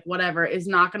or like whatever is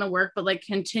not going to work, but like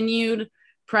continued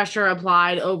pressure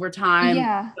applied over time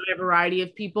by a variety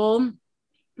of people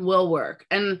will work.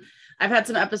 And I've had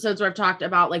some episodes where I've talked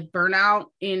about like burnout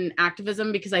in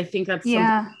activism, because I think that's something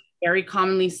I very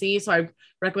commonly see. So I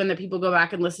recommend that people go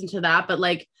back and listen to that. But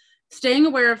like staying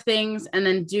aware of things and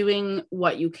then doing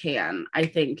what you can, I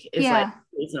think is like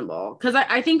reasonable. Because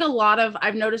I think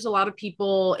I've noticed a lot of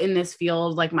people in this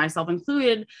field, like myself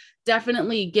included,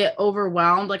 definitely get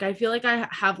overwhelmed. Like I feel like I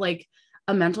have like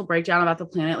a mental breakdown about the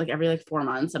planet like every like 4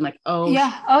 months. I'm like,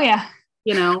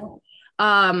 you know?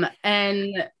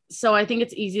 And so I think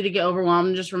it's easy to get overwhelmed,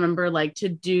 and just remember like to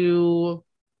do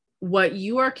what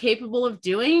you are capable of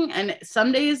doing. And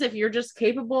some days if you're just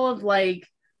capable of like,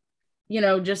 you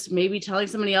know, just maybe telling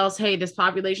somebody else, hey, this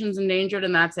population's endangered,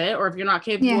 and that's it. Or if you're not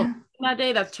capable of that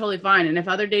day, that's totally fine. And if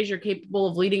other days you're capable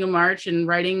of leading a march and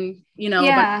writing, you know,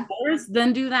 about others,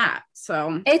 then do that.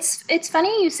 So it's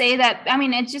funny you say that. I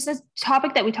mean, it's just a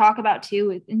topic that we talk about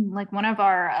too, in like one of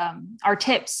our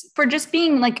tips for just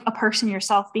being like a person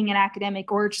yourself, being an academic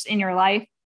or just in your life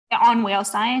on Whale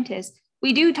Scientist.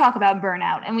 We do talk about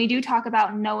burnout, and we do talk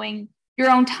about knowing your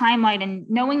own timeline and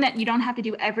knowing that you don't have to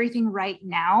do everything right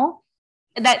now.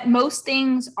 That most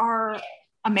things are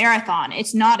a marathon.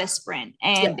 It's not a sprint.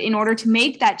 And in order to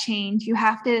make that change, you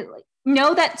have to like,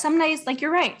 know that some days, like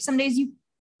you're right, some days you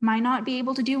might not be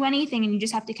able to do anything, and you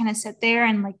just have to kind of sit there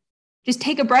and like just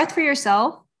take a breath for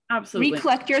yourself,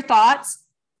 recollect your thoughts,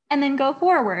 and then go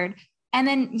forward. And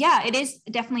then, it is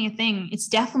definitely a thing. It's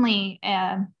definitely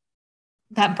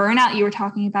that burnout you were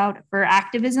talking about for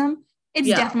activism. It's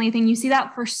definitely a thing. You see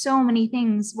that for so many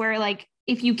things where like,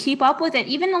 if you keep up with it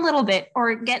even a little bit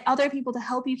or get other people to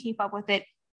help you keep up with it,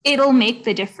 it'll make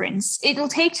the difference. It'll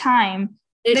take time.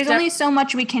 There's only so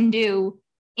much we can do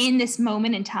in this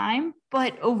moment in time,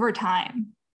 but over time.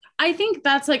 I think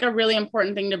that's like a really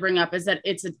important thing to bring up, is that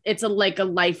it's a like a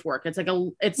life work.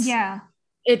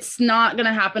 It's not going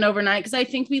to happen overnight. Cause I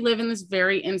think we live in this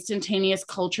very instantaneous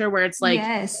culture where it's like,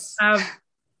 have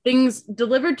things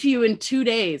delivered to you in 2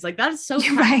 days. Like that's so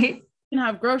right. You can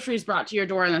have groceries brought to your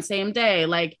door in the same day.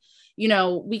 Like, you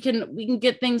know, we can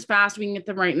get things fast. We can get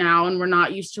them right now. And we're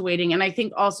not used to waiting. And I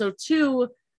think also too,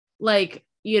 like,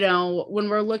 you know, when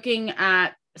we're looking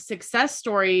at success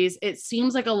stories, it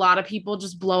seems like a lot of people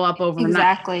just blow up overnight.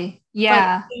 Exactly.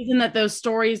 Yeah. But the reason that those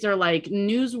stories are like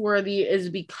newsworthy is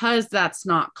because that's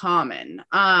not common.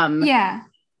 Yeah.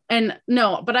 And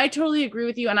no, but I totally agree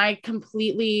with you. And I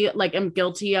completely like am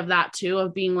guilty of that too,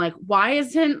 of being like, why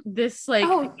isn't this like,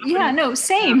 oh yeah, no,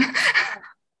 same.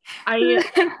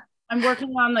 I'm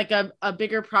working on like a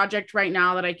bigger project right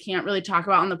now that I can't really talk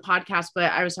about on the podcast, but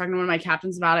I was talking to one of my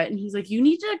captains about it, and he's like, you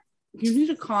need to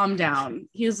calm down.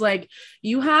 He's like,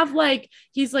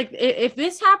 if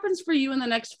this happens for you in the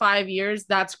next 5 years,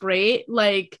 that's great.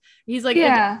 Like, he's like,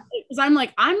 yeah, because I'm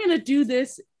like, I'm going to do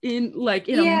this in like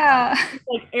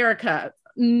Erica,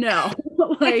 no.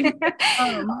 Like,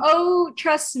 oh,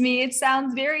 trust me, it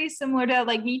sounds very similar to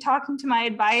like me talking to my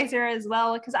advisor as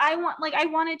well, because I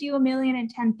want to do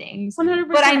 1,000,010 things, 100%.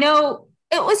 But I know,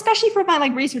 especially for my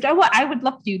like research, I would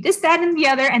love to do this, that, and the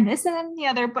other, and this, and then the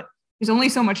other, but there's only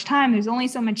so much time. There's only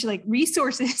so much like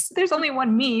resources. There's only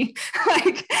one me.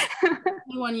 Like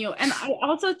one you. And I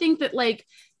also think that like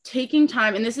taking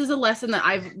time, and this is a lesson that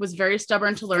I was very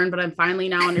stubborn to learn, but I'm finally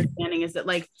now understanding, is that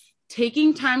like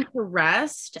taking time to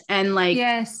rest and like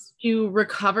to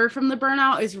recover from the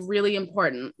burnout is really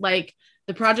important. Like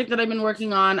the project that I've been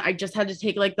working on, I just had to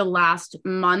take like the last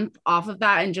month off of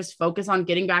that and just focus on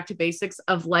getting back to basics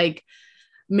of like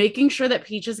making sure that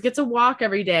Peaches gets a walk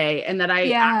every day, and that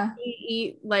I actually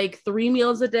eat like 3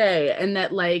 meals a day, and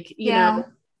that like, you know,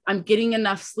 I'm getting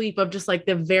enough sleep, of just like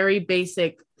the very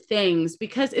basic things,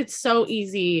 because it's so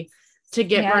easy to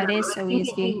get burned out. It is so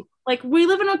easy. Like we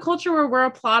live in a culture where we're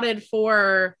applauded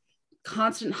for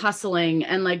constant hustling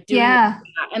and like doing that.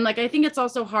 And like, I think it's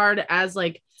also hard as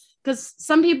like, because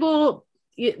some people,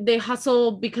 they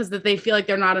hustle because that they feel like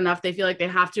they're not enough. They feel like they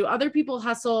have to. Other people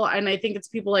hustle. And I think it's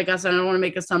people like us. I don't want to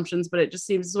make assumptions, but it just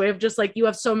seems this way of just like, you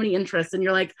have so many interests and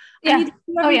you're like, So,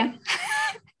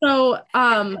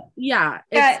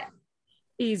 it's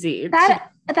easy. That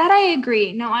I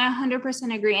agree. No, I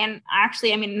 100% agree. And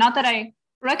actually, I mean, not that I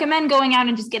recommend going out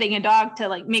and just getting a dog to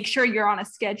like make sure you're on a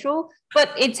schedule, but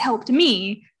it's helped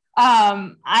me.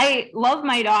 I love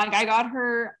my dog. I got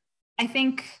her, I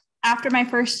think, after my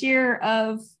first year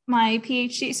of my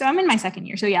PhD. So I'm in my second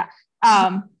year. So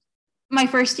my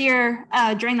first year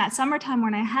during that summertime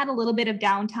when I had a little bit of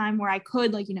downtime where I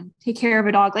could like, you know, take care of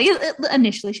a dog. Like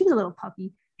initially she was a little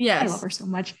puppy. Yes. I love her so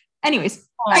much. Anyways,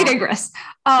 I digress.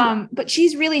 But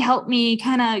she's really helped me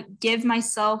kind of give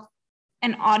myself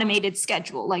an automated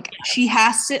schedule. Like she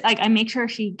has to, like, I make sure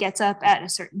she gets up at a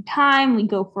certain time. We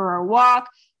go for our walk.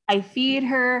 I feed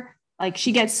her. Like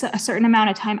she gets a certain amount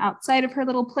of time outside of her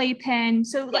little playpen.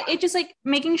 So like, it just like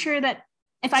making sure that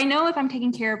if I know if I'm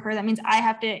taking care of her, that means I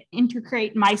have to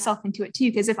integrate myself into it too.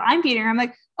 Because if I'm feeding her, I'm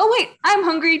like, oh wait, I'm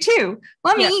hungry too.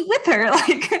 Let me eat with her.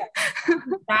 Like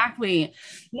exactly.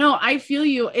 No, I feel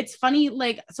you. It's funny.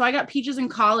 Like, so I got Peaches in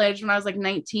college when I was like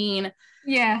 19.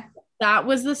 Yeah. That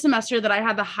was the semester that I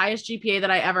had the highest GPA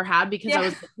that I ever had, because I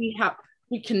was,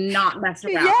 we cannot mess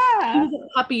around. Yeah. She's a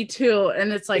puppy too.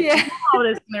 And it's like, how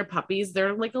it is when they're puppies,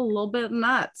 they're like a little bit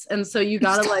nuts. And so you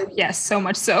gotta like, yes, so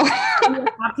much so. you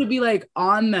have to be like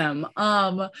on them.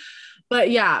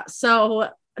 But yeah, so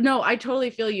no, I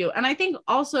totally feel you. And I think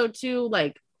also too,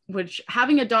 like, which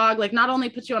having a dog, like not only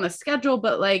puts you on a schedule,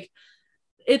 but like,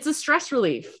 it's a stress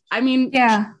relief. I mean,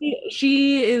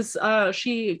 she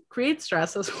creates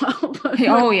stress as well.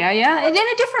 Oh yeah. And in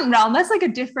a different realm. That's like a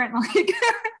different, like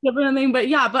different thing. But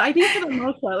yeah, but I think for the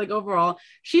most part, like overall,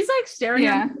 she's like staring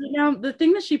at me right now. The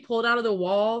thing that she pulled out of the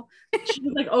wall, she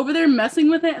was like over there messing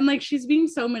with it. And like, she's being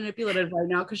so manipulative right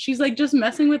now, because she's like just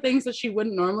messing with things that she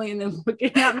wouldn't normally, and then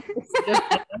looking at me.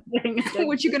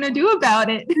 What you gonna do about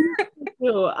it?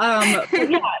 But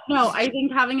yeah, no, I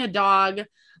think having a dog,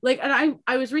 like, and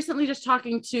I was recently just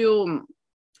talking to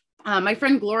my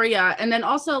friend Gloria, and then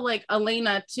also like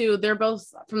Elena too. They're both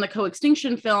from the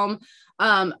Co-Extinction film.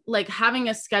 Like having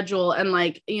a schedule and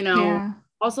like, you know,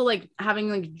 also like having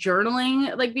like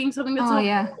journaling, like being something that's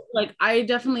like, I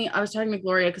was talking to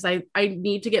Gloria because I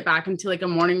need to get back into like a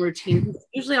morning routine.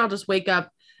 Usually I'll just wake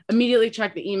up immediately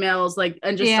check the emails, like,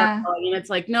 and just start calling. And it's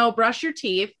like, no, brush your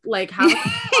teeth, like have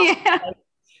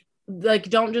like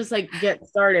don't just like get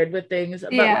started with things.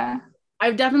 But like,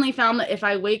 I've definitely found that if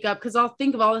I wake up, because I'll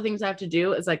think of all the things I have to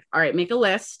do, it's like, all right, make a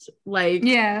list, like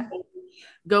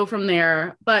go from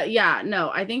there. But yeah, no,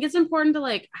 I think it's important to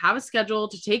like have a schedule,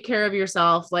 to take care of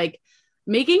yourself, like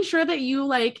making sure that you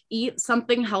like eat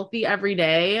something healthy every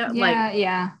day.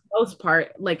 Most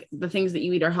part, like the things that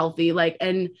you eat are healthy, like,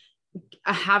 and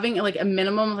having like a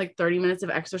minimum of like 30 minutes of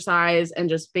exercise and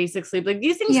just basic sleep. Like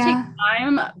these things take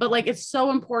time, but like it's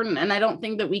so important. And I don't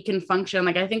think that we can function.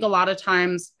 Like I think a lot of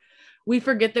times we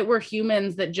forget that we're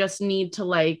humans that just need to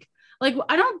like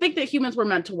I don't think that humans were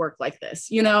meant to work like this,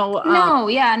 you know? No,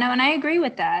 and I agree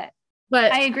with that.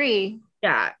 But I agree.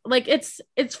 Yeah, like it's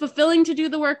fulfilling to do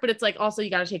the work, but it's like also you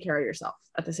got to take care of yourself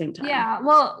at the same time. Yeah,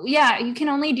 well, yeah, you can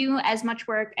only do as much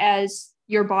work as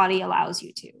your body allows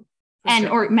you to.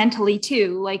 Or mentally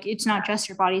too. Like it's not just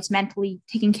your body, it's mentally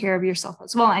taking care of yourself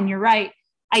as well. And you're right.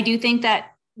 I do think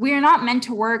that we're not meant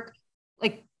to work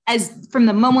like as from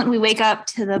the moment we wake up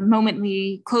to the moment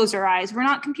we close our eyes. We're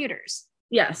not computers.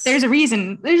 Yes. There's a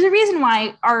reason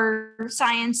why our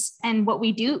science and what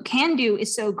we can do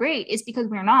is so great, is because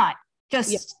we're not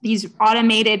just these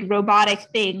automated robotic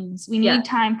things. We need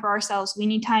time for ourselves. We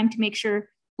need time to make sure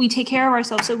we take care of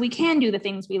ourselves so we can do the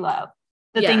things we love.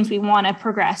 The things we want to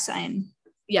progress in.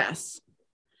 Yes.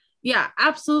 Yeah,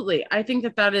 absolutely. I think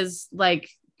that is like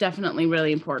definitely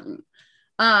really important.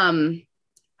 I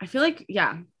feel like,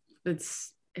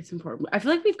 it's important. I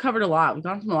feel like we've covered a lot. We've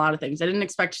gone from a lot of things. I didn't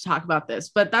expect to talk about this,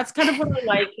 but that's kind of what I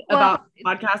like about the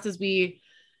podcast is we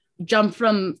jump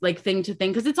from like thing to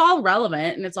thing because it's all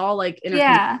relevant and it's all like it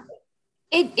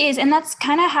is. And that's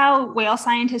kind of how Whale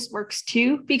Scientist works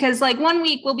too, because like one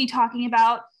week we'll be talking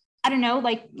about, I don't know,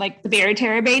 like the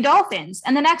Barataria Bay dolphins.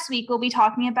 And the next week we'll be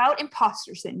talking about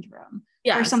imposter syndrome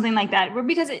or something like that.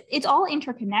 Because it's all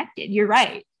interconnected. You're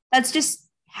right. That's just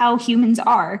how humans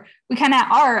are. We kind of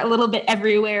are a little bit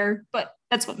everywhere, but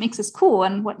that's what makes us cool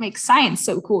and what makes science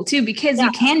so cool too, because you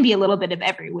can be a little bit of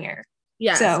everywhere.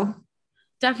 Yeah. So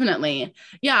definitely.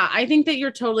 Yeah. I think that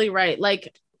you're totally right.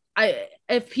 Like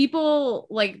if people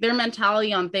like their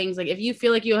mentality on things, like if you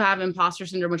feel like you have imposter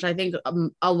syndrome, which I think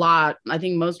I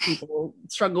think most people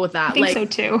struggle with that. I think so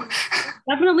too.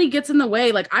 Definitely gets in the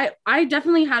way. Like I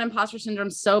definitely had imposter syndrome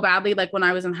so badly, like when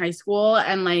I was in high school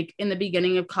and like in the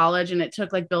beginning of college, and it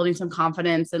took like building some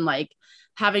confidence and like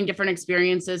having different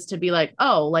experiences to be like,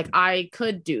 oh, like I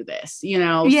could do this, you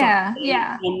know? Yeah.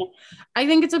 And I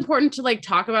think it's important to like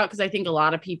talk about, because I think a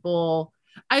lot of people,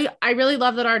 I really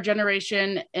love that our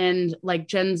generation and like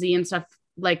Gen Z and stuff,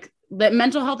 like that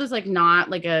mental health is like not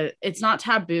like it's not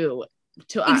taboo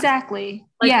to us. Exactly.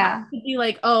 Like, I could be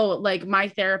like, oh, like my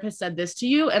therapist said this to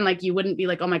you, and like you wouldn't be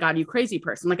like, oh my God, you crazy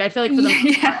person. Like I feel like for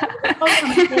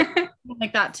them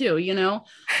like that too, you know?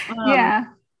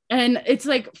 And it's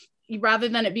like rather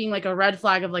than it being like a red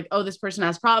flag of like, oh, this person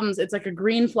has problems, it's like a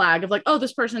green flag of like, oh,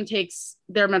 this person takes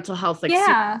their mental health like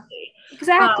seriously.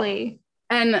 Exactly.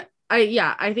 And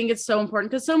I think it's so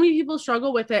important because so many people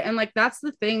struggle with it. And like, that's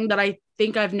the thing that I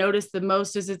think I've noticed the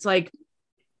most is it's like,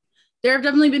 there have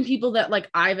definitely been people that like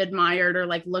I've admired or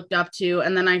like looked up to.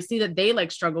 And then I see that they like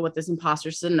struggle with this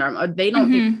imposter syndrome. Or they don't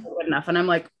think they're good enough. And I'm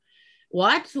like,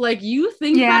 what? Like you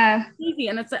think that's easy?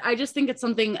 And it's, I just think it's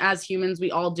something as humans,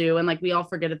 we all do. And like, we all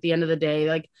forget at the end of the day.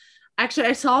 Like, actually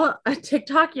I saw a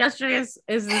TikTok yesterday is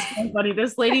this so funny.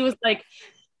 This lady was like,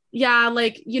 yeah,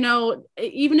 like, you know,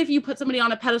 even if you put somebody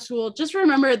on a pedestal, just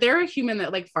remember they're a human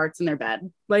that like farts in their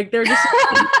bed. Like they're just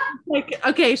like,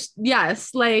 okay,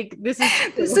 yes, like this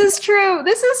is true.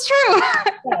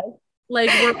 Like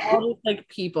we're all just like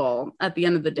people at the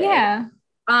end of the day. Yeah.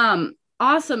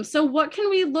 Awesome. So what can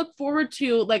we look forward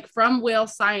to like from Whale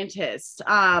Scientist?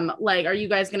 Like, are you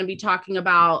guys going to be talking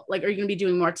about, like, are you going to be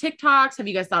doing more TikToks? Have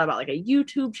you guys thought about like a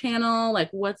YouTube channel? Like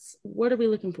what are we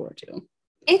looking forward to?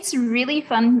 It's really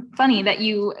funny that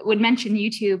you would mention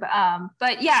YouTube.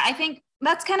 But yeah, I think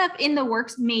that's kind of in the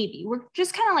works. Maybe we're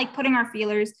just kind of like putting our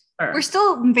feelers. Sure. We're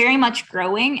still very much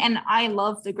growing, and I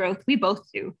love the growth. We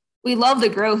both do. We love the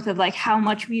growth of like how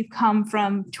much we've come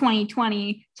from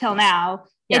 2020 till now.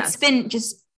 Yes. It's been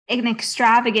just an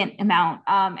extravagant amount.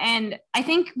 And I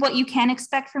think what you can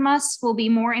expect from us will be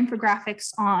more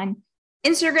infographics on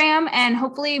Instagram and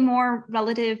hopefully more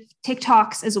relative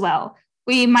TikToks as well.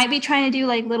 We might be trying to do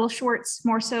like little shorts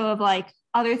more so of like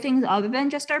other things other than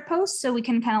just our posts. So we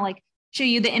can kind of like show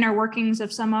you the inner workings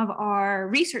of some of our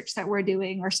research that we're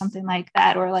doing or something like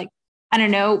that. Or like, I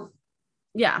don't know.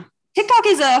 Yeah. TikTok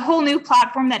is a whole new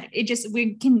platform that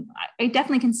I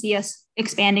definitely can see us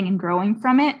expanding and growing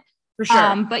from it. For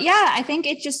sure. But yeah, I think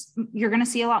it just, you're going to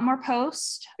see a lot more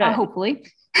posts, hopefully.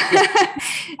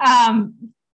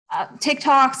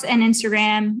 TikToks and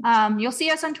Instagram. You'll see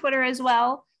us on Twitter as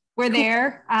well. We're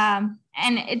there. And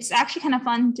it's actually kind of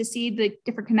fun to see the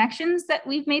different connections that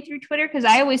we've made through Twitter. Cause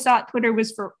I always thought Twitter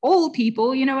was for old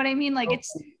people. You know what I mean? Like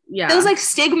it's those like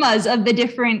stigmas of the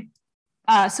different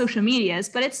social medias,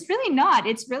 but it's really not.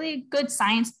 It's really good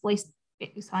science-based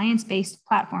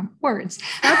platform. Words.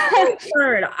 That's a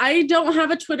word. I don't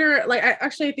have a Twitter. Like I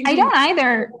think I don't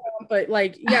either. But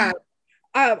like, yeah.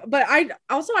 But I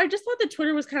just thought that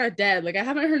Twitter was kind of dead. Like I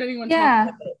haven't heard anyone talk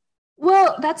about it.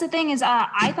 Well, that's the thing is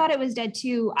I thought it was dead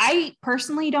too. I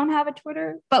personally don't have a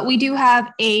Twitter, but we do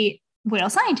have a whale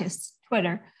scientist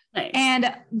Twitter. Nice.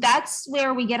 And that's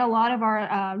where we get a lot of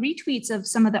our retweets of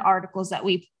some of the articles that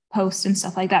we post and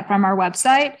stuff like that from our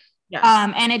website. Yes.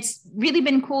 And it's really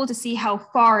been cool to see how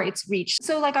far it's reached.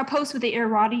 So like our post with the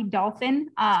Irrawaddy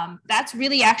dolphin, that's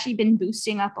really actually been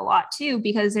boosting up a lot too,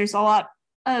 because there's a lot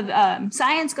of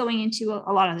science going into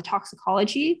a lot of the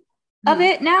toxicology of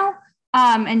it now,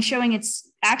 and showing it's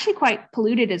actually quite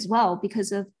polluted as well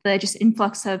because of the just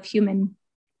influx of human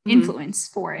influence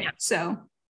for it. So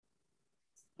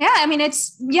yeah, I mean,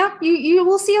 you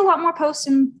will see a lot more posts,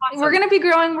 and we're going to be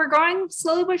growing. We're growing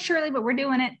slowly but surely, but we're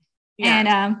doing it.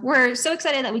 Yeah. And we're so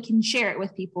excited that we can share it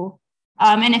with people.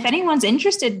 And if anyone's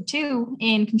interested too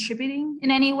in contributing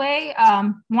in any way,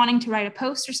 wanting to write a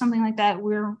post or something like that,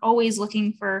 we're always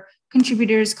looking for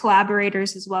contributors,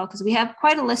 collaborators as well, because we have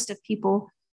quite a list of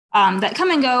people that come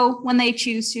and go when they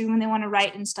choose to, when they want to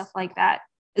write and stuff like that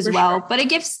as well. Sure. But it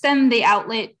gives them the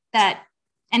outlet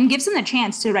and gives them the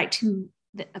chance to write to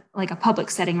like a public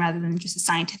setting rather than just a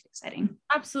scientific setting.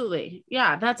 Absolutely.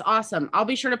 Yeah, that's awesome. I'll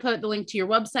be sure to put the link to your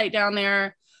website down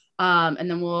there. And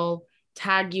then we'll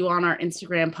tag you on our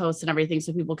Instagram posts and everything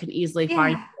so people can easily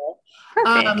find you.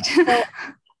 Perfect. So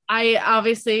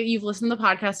obviously you've listened to the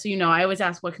podcast, so you know I always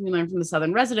ask, what can we learn from the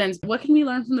Southern residents? What can we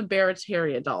learn from the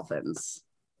Barataria dolphins?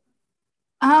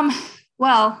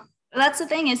 Well, that's the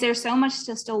thing, is there's so much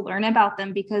to still learn about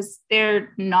them because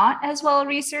they're not as well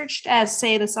researched as,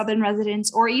 say, the Southern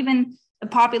residents or even the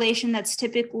population that's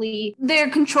typically their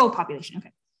control population.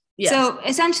 Okay. Yes. So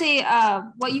essentially,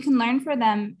 what you can learn for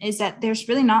them is that there's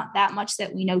really not that much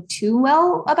that we know too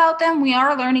well about them. We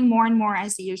are learning more and more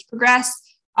as the years progress.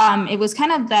 It was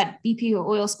kind of that BP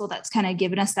oil spill that's kind of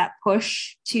given us that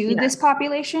push to this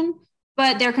population,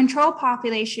 but their control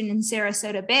population in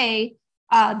Sarasota Bay,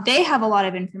 they have a lot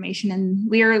of information, and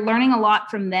we are learning a lot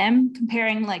from them,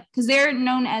 comparing because they're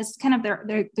known as kind of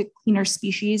they're the cleaner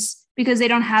species because they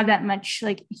don't have that much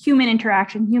like human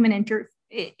interaction,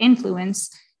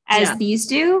 influence as these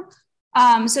do.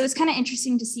 So it's kind of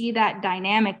interesting to see that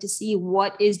dynamic, to see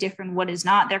what is different, what is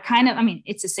not. They're kind of, I mean,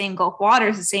 it's the same Gulf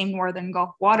waters, the same northern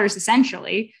Gulf waters,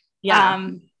 essentially.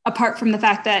 Apart from the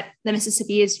fact that the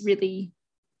Mississippi is really,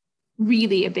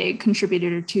 really a big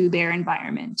contributor to their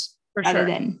environment. Rather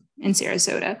than in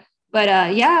Sarasota. But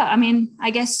I mean,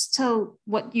 I guess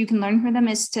what you can learn from them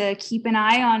is to keep an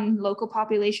eye on local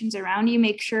populations around you.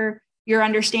 Make sure you're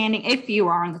understanding, if you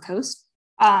are on the coast,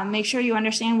 make sure you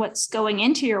understand what's going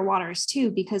into your waters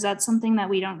too, because that's something that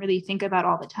we don't really think about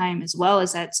all the time, as well,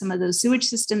 is that some of those sewage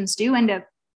systems do end up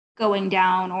going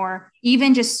down, or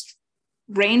even just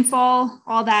rainfall,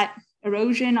 all that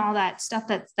erosion, all that stuff,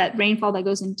 that rainfall that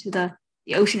goes into the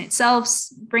ocean itself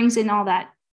brings in all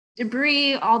that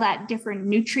debris, all that different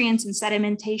nutrients and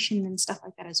sedimentation and stuff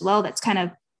like that as well. That's kind of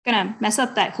going to mess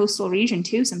up that coastal region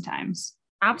too sometimes.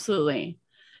 Absolutely.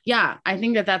 Yeah, I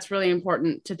think that that's really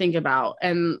important to think about.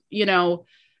 And, you know,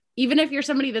 even if you're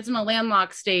somebody that's in a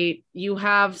landlocked state, you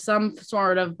have some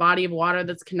sort of body of water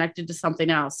that's connected to something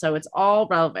else. So it's all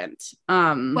relevant.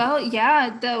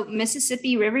 The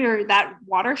Mississippi River, that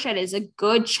watershed is a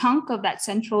good chunk of that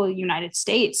central United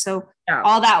States. So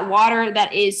all that water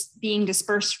that is being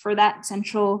dispersed for that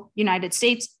central United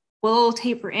States will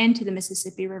taper into the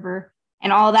Mississippi River,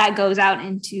 and all that goes out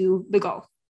into the Gulf.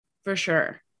 For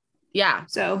sure. Yeah.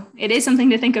 So it is something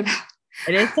to think about.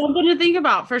 It is something to think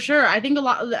about, for sure. I think a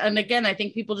lot, and again, I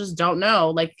think people just don't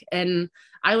know, and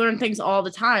I learn things all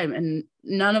the time, and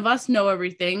none of us know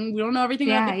everything. We don't know everything.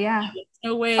 Yeah.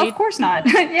 No way. Of course not.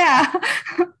 Yeah.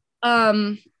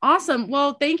 Awesome.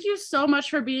 Well, thank you so much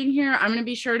for being here. I'm going to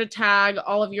be sure to tag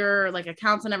all of your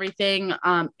accounts and everything,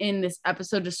 in this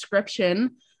episode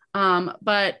description.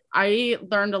 But I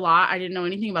learned a lot. I didn't know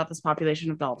anything about this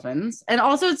population of dolphins. And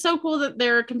also it's so cool that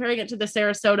they're comparing it to the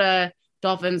Sarasota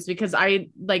dolphins, because I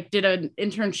did an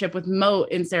internship with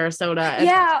Moat in Sarasota.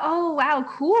 Oh, wow.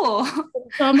 Cool.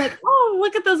 So I'm like, oh,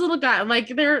 look at those little guys.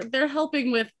 They're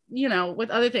helping with you know, with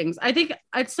other things. I think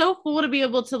it's so cool to be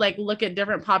able to like look at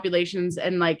different populations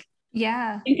and like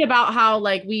think about how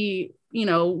like we, you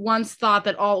know, once thought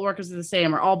that all orcas are the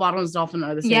same or all bottlenose dolphin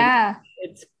are the same. Yeah.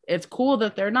 It's cool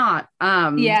that they're not.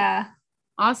 Yeah.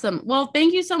 Awesome. Well,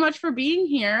 thank you so much for being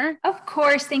here. Of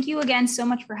course. Thank you again so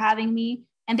much for having me.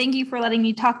 And thank you for letting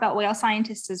me talk about whale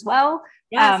scientists as well.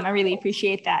 Yes. I really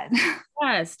appreciate that.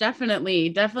 Yes, definitely.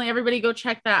 Definitely. Everybody go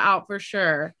check that out for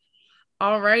sure.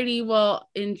 Alrighty. Well,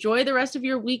 enjoy the rest of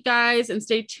your week, guys, and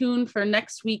stay tuned for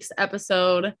next week's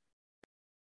episode.